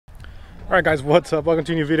Alright guys, what's up? Welcome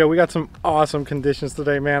to a new video. We got some awesome conditions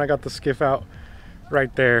today, man. I got the skiff out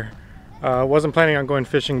right there. Wasn't planning on going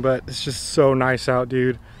fishing, but it's just so nice out,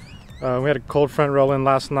 dude. We had a cold front roll in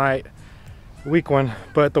last night, weak one,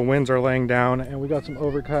 but the winds are laying down and we got some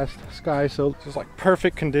overcast sky, so just like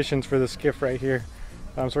perfect conditions for the skiff right here.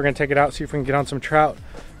 So we're gonna take it out, see if we can get on some trout.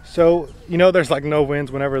 So, you know, there's like no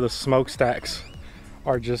winds whenever the smokestacks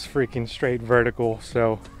are just freaking straight vertical,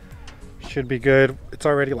 so should be good. It's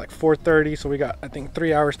already like 4:30, so we got, I think,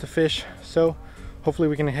 3 hours to fish. So hopefully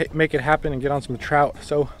we can make it happen and get on some trout.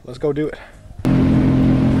 So let's go do it. It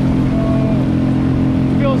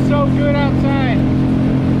feels so good outside.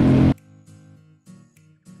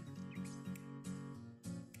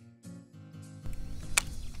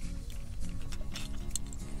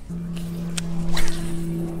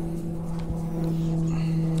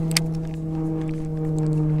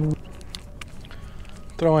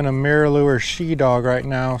 Throwing a mirror lure she-dog right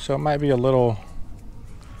now, so it might be a little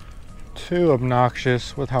too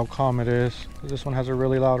obnoxious with how calm it is. This one has a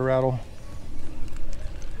really loud rattle.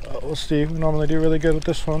 We'll see. We normally do really good with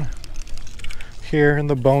this one here in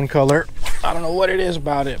the bone color. I don't know what it is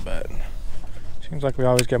about it, but seems like we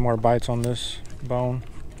always get more bites on this bone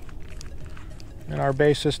in our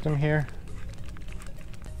base system here.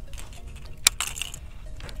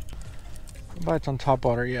 No bites on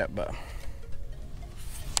topwater yet, but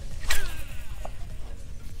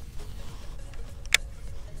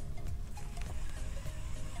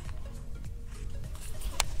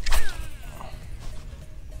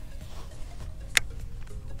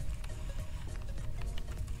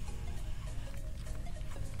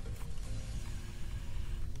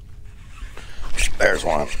there's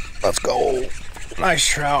one. Let's go. Nice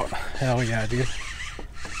trout. Hell yeah, dude.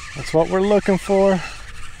 That's what we're looking for.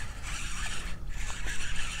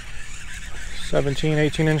 17,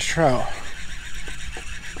 18-inch trout.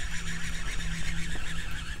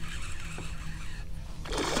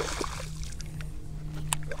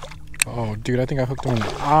 Oh, dude, I think I hooked him in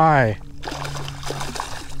the eye.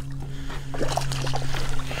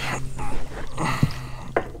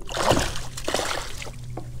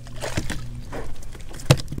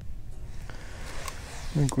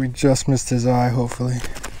 I think we just missed his eye, hopefully.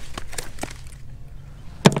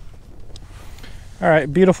 All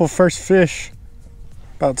right, beautiful first fish.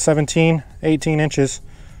 About 17, 18 inches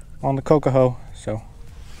on the Cocahoe. So,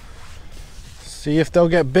 see if they'll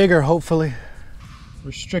get bigger, hopefully.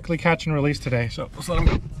 We're strictly catch and release today, so let's let them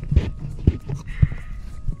go.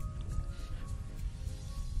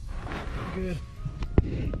 Good.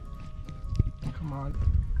 Come on.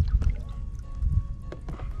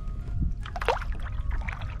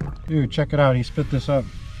 Dude, check it out. He spit this up.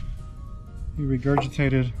 He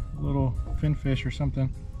regurgitated a little finfish or something.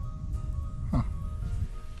 Huh.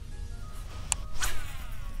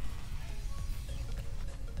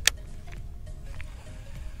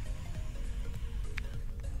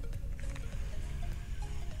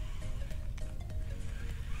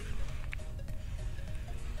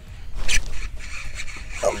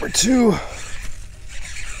 Number 2.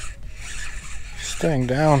 Staying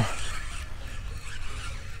down.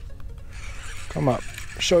 Come up,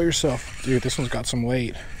 show yourself. Dude, this one's got some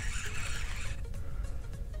weight.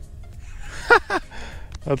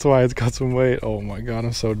 That's why it's got some weight. Oh my God,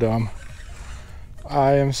 I'm so dumb.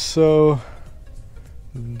 I am so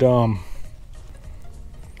dumb.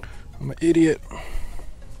 I'm an idiot.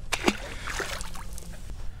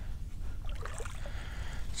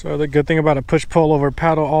 So the good thing about a push pull over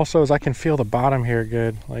paddle also is I can feel the bottom here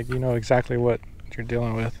good. Like, you know exactly what you're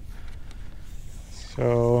dealing with.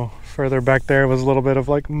 So further back there was a little bit of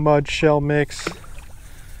like mud shell mix,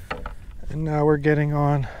 and now we're getting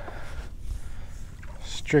on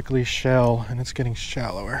strictly shell, and it's getting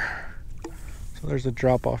shallower. So there's a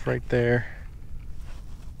drop off right there.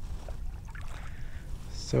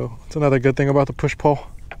 So it's another good thing about the push pull.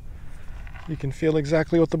 You can feel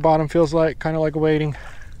exactly what the bottom feels like, kind of like waiting.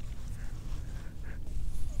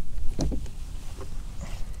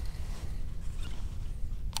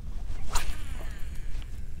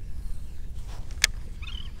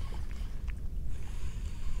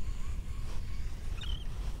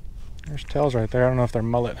 There's tails right there. I don't know if they're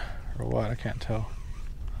mullet or what. I can't tell.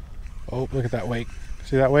 Oh, look at that wake.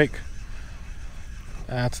 See that wake?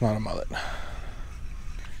 That's not a mullet.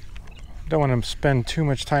 Don't want to spend too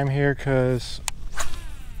much time here because...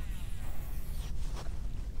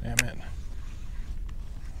 Damn it.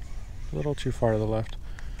 A little too far to the left.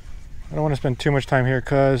 I don't want to spend too much time here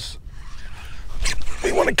because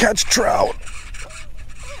we want to catch trout.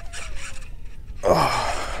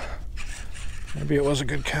 Oh, maybe it was a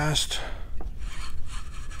good cast.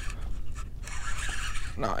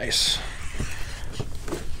 Nice.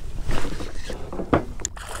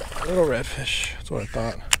 Little redfish, that's what I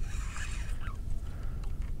thought.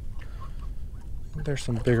 There's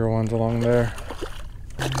some bigger ones along there.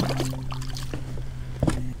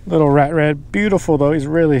 Little rat red, beautiful though. He's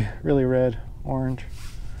really, really red, orange.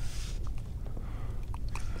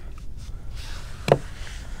 I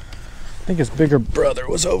think his bigger brother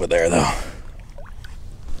was over there though. I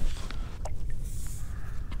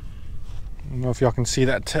don't know if y'all can see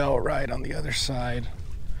that tail right on the other side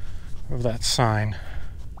of that sign.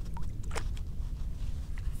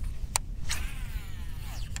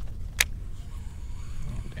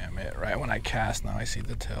 Damn it, right when I cast now I see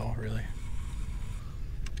the tail really.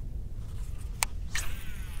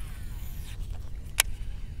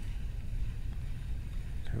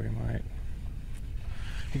 We might.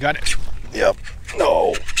 You got it. Yep.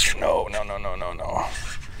 No. No, no, no, no, no, no.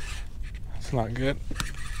 That's not good.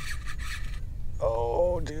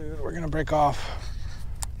 Oh, dude, we're gonna break off.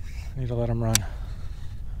 I need to let him run.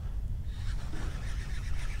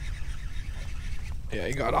 Yeah,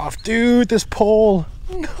 he got off. Dude, this pole.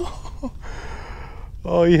 No.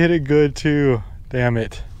 Oh, he hit it good too. Damn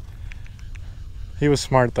it. He was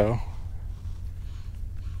smart though.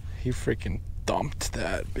 He freaking dumped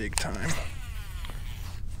that big time.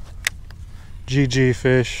 GG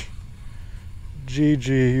fish. GG,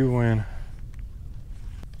 you win.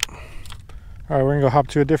 Alright, we're gonna go hop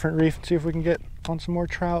to a different reef and see if we can get on some more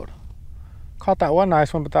trout. Caught that one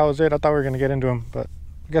nice one, but that was it. I thought we were gonna get into him, but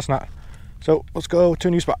I guess not. So let's go to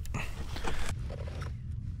a new spot.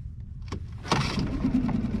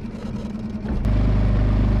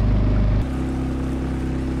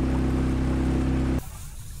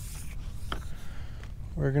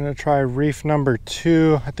 We're gonna try reef number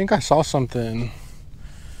 2. I think I saw something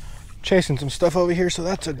chasing some stuff over here, so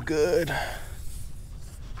that's a good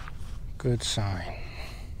sign.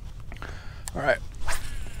 All right,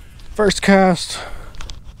 first cast,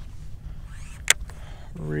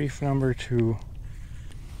 reef number 2.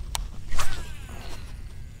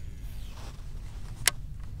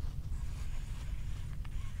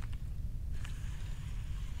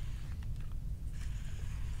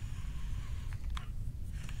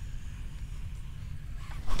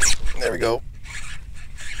 There we go.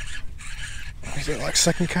 Is it like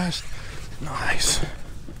second cast? Nice.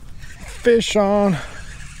 Fish on.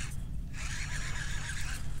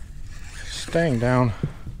 Staying down.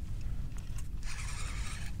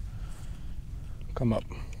 Come up.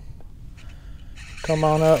 Come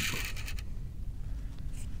on up.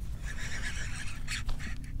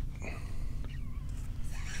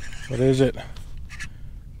 What is it?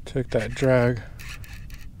 Took that drag.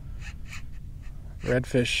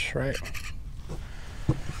 Redfish, right?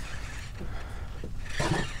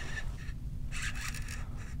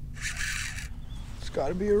 It's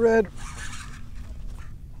gotta be a red.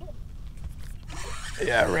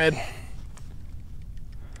 Yeah, red.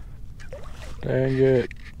 Dang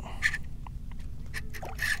it.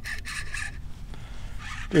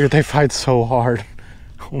 Dude, they fight so hard.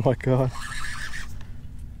 Oh my god.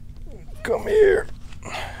 Come here.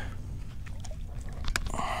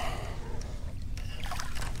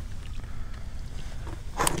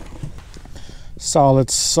 Solid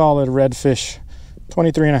redfish.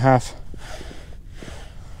 23.5.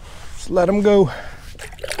 Just let him go.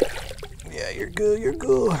 Yeah, you're good, you're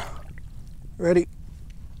good. Ready?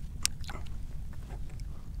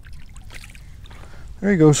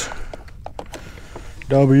 There he goes.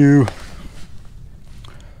 W,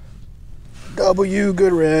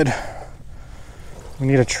 good red. We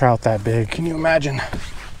need a trout that big. Can you imagine?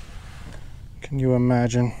 Can you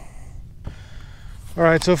imagine? All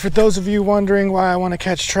right, so for those of you wondering why I want to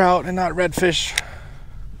catch trout and not redfish,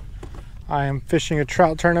 I am fishing a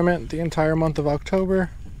trout tournament the entire month of October.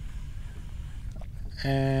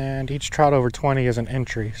 And each trout over 20 is an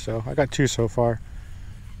entry. So I got 2 so far.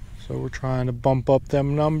 So we're trying to bump up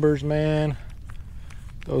them numbers, man.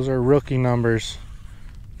 Those are rookie numbers.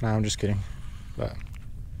 No, I'm just kidding. But I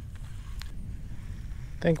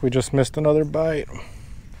think we just missed another bite.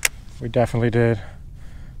 We definitely did.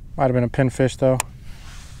 Might have been a pinfish though.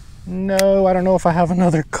 No, I don't know if I have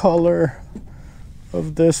another color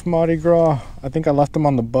of this Mardi Gras. I think I left them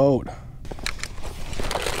on the boat.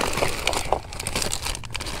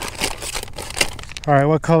 All right,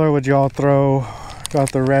 what color would y'all throw?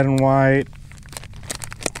 Got the red and white,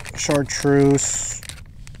 chartreuse,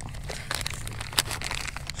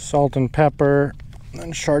 salt and pepper,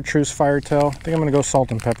 and chartreuse firetail. I think I'm gonna go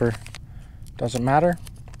salt and pepper. Does it matter?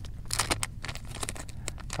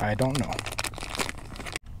 I don't know.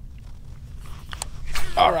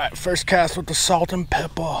 All right, first cast with the salt and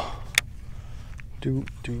pepper. Do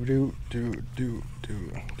do do do do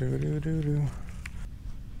do do do do do.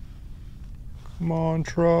 Come on,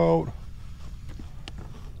 trout.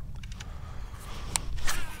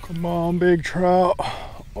 Come on, big trout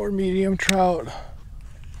or medium trout.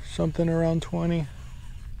 Something around 20.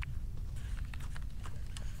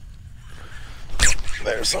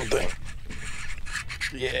 There's something.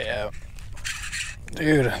 Yeah.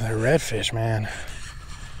 Dude, they're redfish, man.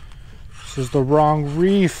 This is the wrong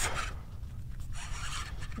reef.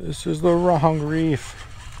 This is the wrong reef.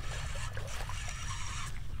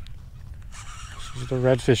 This is the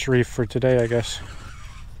redfish reef for today, I guess.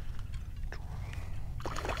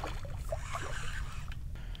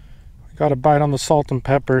 We got a bite on the salt and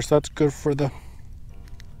pepper, so that's good for the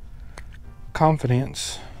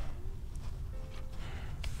confidence.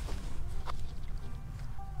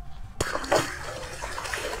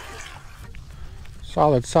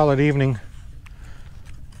 Solid evening.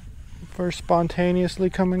 First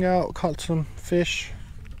spontaneously coming out, caught some fish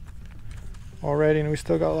already, and we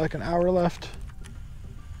still got like an hour left.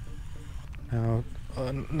 Now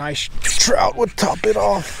a nice trout would top it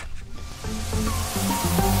off.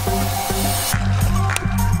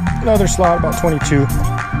 Another slot, about 22.